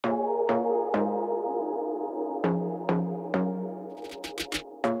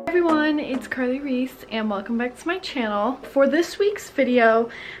everyone, it's Karli Reese and welcome back to my channel. For this week's video,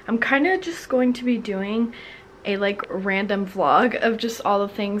 I'm kind of just going to be doing a random vlog of just all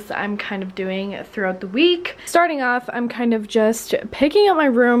the things that I'm kind of doing throughout the week. Starting off, I'm kind of just picking up my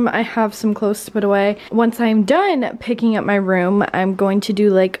room. I have some clothes to put away. Once I'm done picking up my room, I'm going to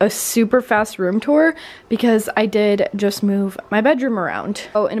do like a super fast room tour because I did just move my bedroom around.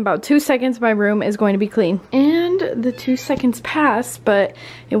 So in about 2 seconds, my room is going to be clean. And the 2 seconds passed, but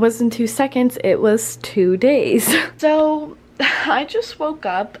it wasn't 2 seconds, it was 2 days. So I just woke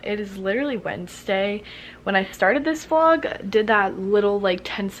up. It is literally Wednesday. When I started this vlog, did that little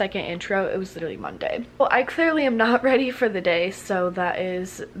 10-second intro, it was literally Monday. Well, I clearly am not ready for the day, so that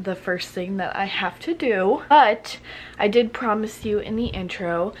is the first thing that I have to do. But I did promise you in the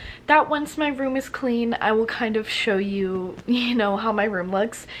intro that once my room is clean, I will kind of show you, how my room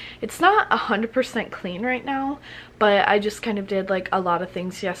looks. It's not 100% clean right now, but I just kind of did a lot of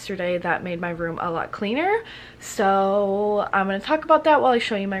things yesterday that made my room a lot cleaner. So I'm gonna talk about that while I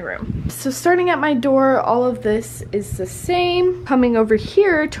show you my room. So starting at my door, all of this is the same. Coming over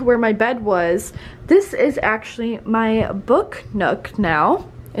here to where my bed was, this is actually my book nook now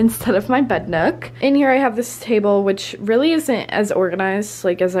instead of my bed nook. In here I have this table, which really isn't as organized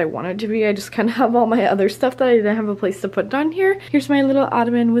as I want it to be. I just kind of have all my other stuff that I didn't have a place to put on here. Here's my little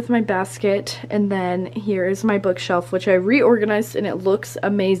ottoman with my basket, and then here is my bookshelf, which I reorganized and it looks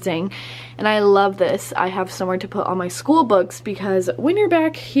amazing. And I love this. I have somewhere to put all my school books because when you're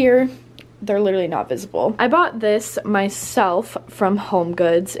back here, they're literally not visible. I bought this myself from Home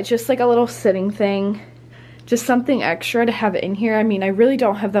Goods. It's just a little sitting thing, just something extra to have in here. I mean, I really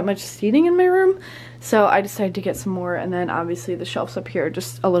don't have that much seating in my room, so I decided to get some more. And then obviously the shelves up here are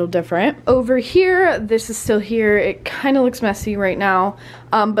just a little different. Over here, this is still here. It kind of looks messy right now,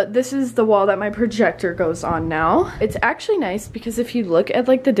 but this is the wall that my projector goes on now. It's actually nice because if you look at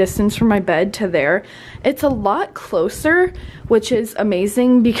the distance from my bed to there, it's a lot closer, which is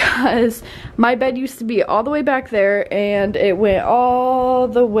amazing because my bed used to be all the way back there and it went all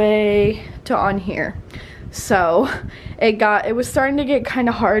the way to on here. So it was starting to get kind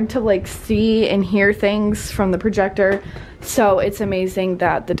of hard to see and hear things from the projector. So it's amazing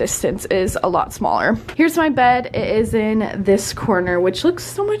that the distance is a lot smaller. Here's my bed. It is in this corner, which looks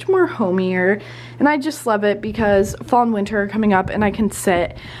so much more homier. And I just love it because fall and winter are coming up and I can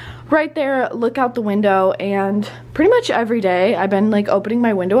sit right there, look out the window, and pretty much every day I've been opening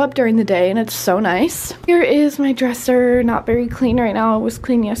my window up during the day and it's so nice. Here is my dresser, not very clean right now. It was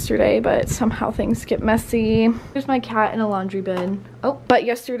clean yesterday, but somehow things get messy. Here's my cat in a laundry bin. Oh, but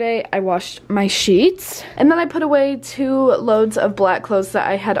yesterday I washed my sheets and then I put away 2 loads of black clothes that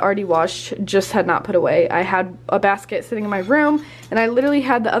I had already washed, just had not put away. I had a basket sitting in my room and I literally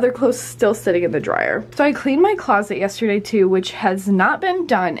had the other clothes still sitting in the dryer. So I cleaned my closet yesterday too, which has not been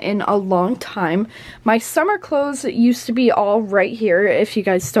done in a long time. My summer clothes used to be all right here, if you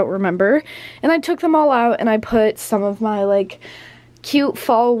guys don't remember, and I took them all out and I put some of my cute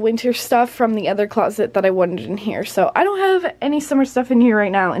fall winter stuff from the other closet that I wanted in here. So I don't have any summer stuff in here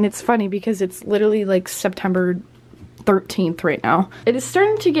right now, and it's funny because it's literally September 13th right now. It is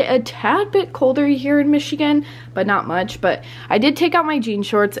starting to get a tad bit colder here in Michigan, but not much. But I did take out my jean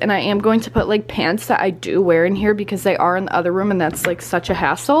shorts and I am going to put pants that I do wear in here because they are in the other room and that's such a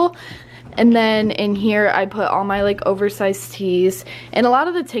hassle. And then in here I put all my oversized tees and a lot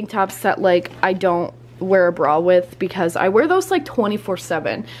of the tank tops that I don't wear a bra with because I wear those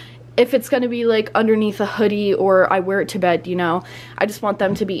 24/7. If it's gonna be underneath a hoodie or I wear it to bed, I just want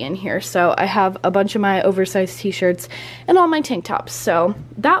them to be in here. So I have a bunch of my oversized t-shirts and all my tank tops. So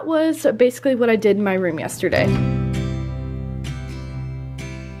that was basically what I did in my room yesterday.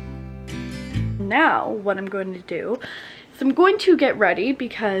 Now what I'm going to do is I'm going to get ready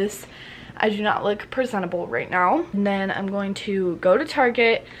because I do not look presentable right now. And then I'm going to go to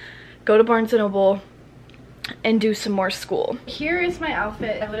Target, go to Barnes & Noble, and do some more school. Here is my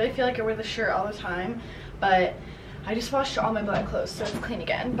outfit. I literally feel like I wear this shirt all the time, but I just washed all my black clothes so it's clean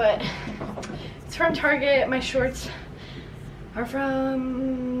again. But it's from Target. My shorts are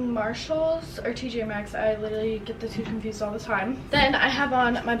from Marshalls or TJ Maxx. I literally get the two confused all the time. Then I have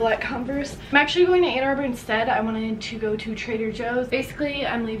on my black Converse. I'm actually going to Ann Arbor instead. I wanted to go to Trader Joe's. Basically,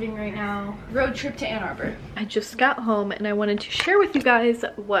 I'm leaving right now. Road trip to Ann Arbor. I just got home and I wanted to share with you guys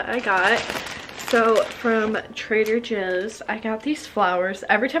what I got. So from Trader Joe's, I got these flowers.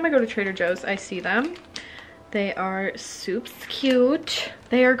 Every time I go to Trader Joe's, I see them. They are super cute.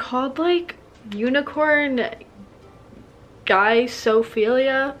 They are called unicorn Guy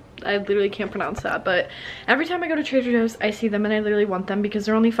Sophelia. I literally can't pronounce that, but every time I go to Trader Joe's I see them and I literally want them because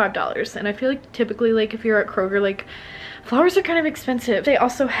they're only $5, and I feel like typically like if you're at Kroger, like flowers are kind of expensive. They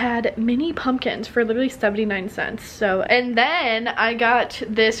also had mini pumpkins for literally 79 cents. So, and then I got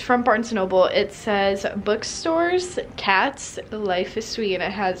this from Barnes & Noble. It says bookstores, cats, life is sweet, and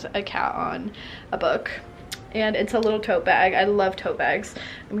it has a cat on a book. And it's a little tote bag. I love tote bags.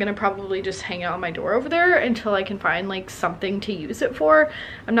 I'm gonna probably just hang it on my door over there until I can find like something to use it for.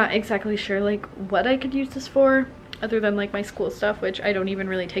 I'm not exactly sure like what I could use this for other than like my school stuff, which I don't even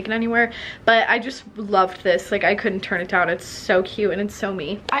really take it anywhere. But I just loved this. Like I couldn't turn it down. It's so cute and it's so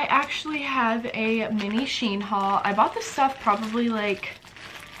me. I actually have a mini Shein haul. I bought this stuff probably like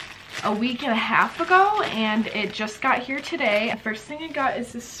a week and a half ago and it just got here today. The first thing I got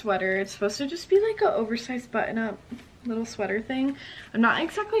is this sweater. It's supposed to just be like an oversized button-up little sweater thing. I'm not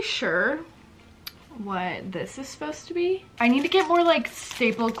exactly sure what this is supposed to be. I need to get more like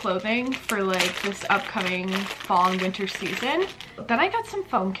staple clothing for like this upcoming fall and winter season. Then I got some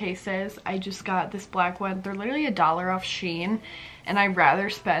phone cases. I just got this black one. They're literally $1 off Shein, and I'd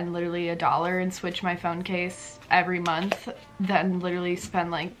rather spend literally $1 and switch my phone case every month than literally spend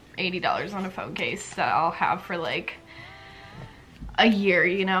like $80 on a phone case that I'll have for like a year,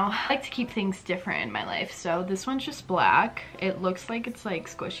 you know. I like to keep things different in my life. So this one's just black. It looks like it's like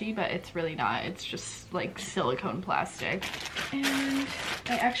squishy, but it's really not. It's just like silicone plastic. And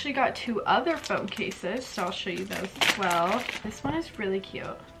I actually got 2 other phone cases, so I'll show you those as well. This one is really cute.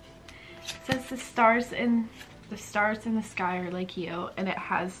 It says the stars in the sky are like you, and it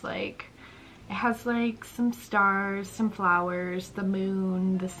has like some stars, some flowers, the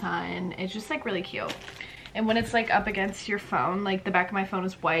moon, the sun. It's just like really cute. And when it's like up against your phone, like the back of my phone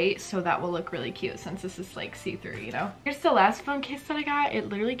is white, so that will look really cute since this is like see-through, you know. Here's the last phone case that I got. It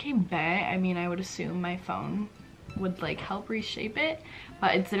literally came bent. I mean, I would assume my phone would like help reshape it,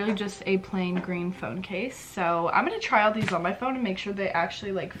 but it's literally just a plain green phone case. So I'm gonna try all these on my phone and make sure they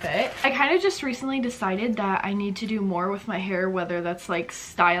actually like fit. I kind of just recently decided that I need to do more with my hair, whether that's like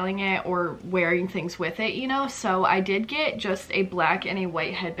styling it or wearing things with it, you know. So I did get just a black and a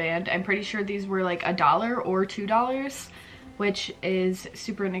white headband. I'm pretty sure these were like $1 or $2, which is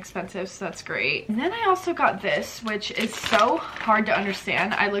super inexpensive, so that's great. And then I also got this, which is so hard to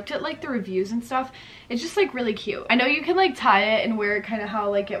understand. I looked at like the reviews and stuff. It's just like really cute. I know you can like tie it and wear it kind of how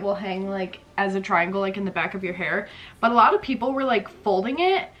like it will hang like as a triangle like in the back of your hair, but a lot of people were like folding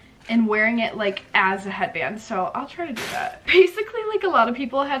it and wearing it like as a headband, so I'll try to do that. Basically, like a lot of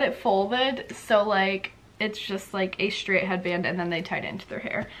people had it folded, so like it's just like a straight headband and then they tied it into their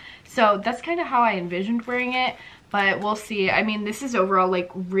hair. So that's kind of how I envisioned wearing it, but we'll see. I mean, this is overall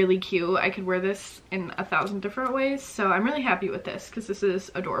like really cute. I could wear this in 1,000 different ways, so I'm really happy with this because this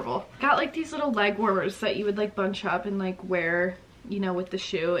is adorable. Got like these little leg warmers that you would like bunch up and like wear, you know, with the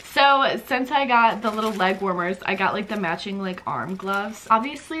shoe. So since I got the little leg warmers, I got like the matching like arm gloves.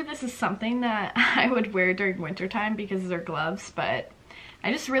 Obviously this is something that I would wear during winter time because they're gloves, but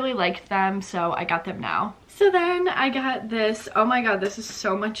I just really liked them, so I got them now. So then I got this. Oh my god, this is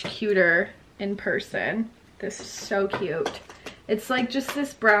so much cuter in person. This is so cute. It's like just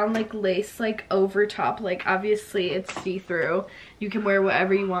this brown like lace like over top. Like obviously it's see-through. You can wear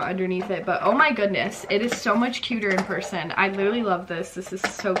whatever you want underneath it, but oh my goodness, it is so much cuter in person. I literally love this. This is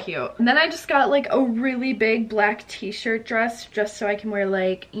so cute. And then I just got like a really big black t-shirt dress just so I can wear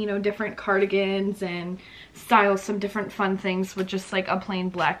like, you know, different cardigans and style some different fun things with just like a plain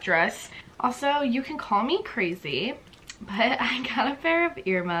black dress. Also, you can call me crazy, but I got a pair of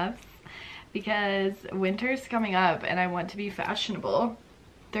earmuffs because winter's coming up and I want to be fashionable.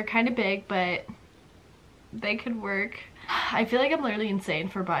 They're kind of big, but they could work. I feel like I'm literally insane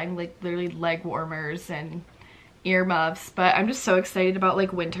for buying like literally leg warmers and earmuffs, but I'm just so excited about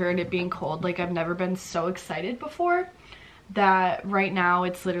like winter and it being cold. Like I've never been so excited before that right now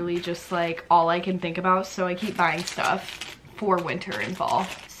it's literally just like all I can think about, so I keep buying stuff for winter and fall.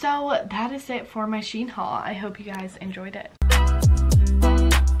 So that is it for my Shein haul. I hope you guys enjoyed it.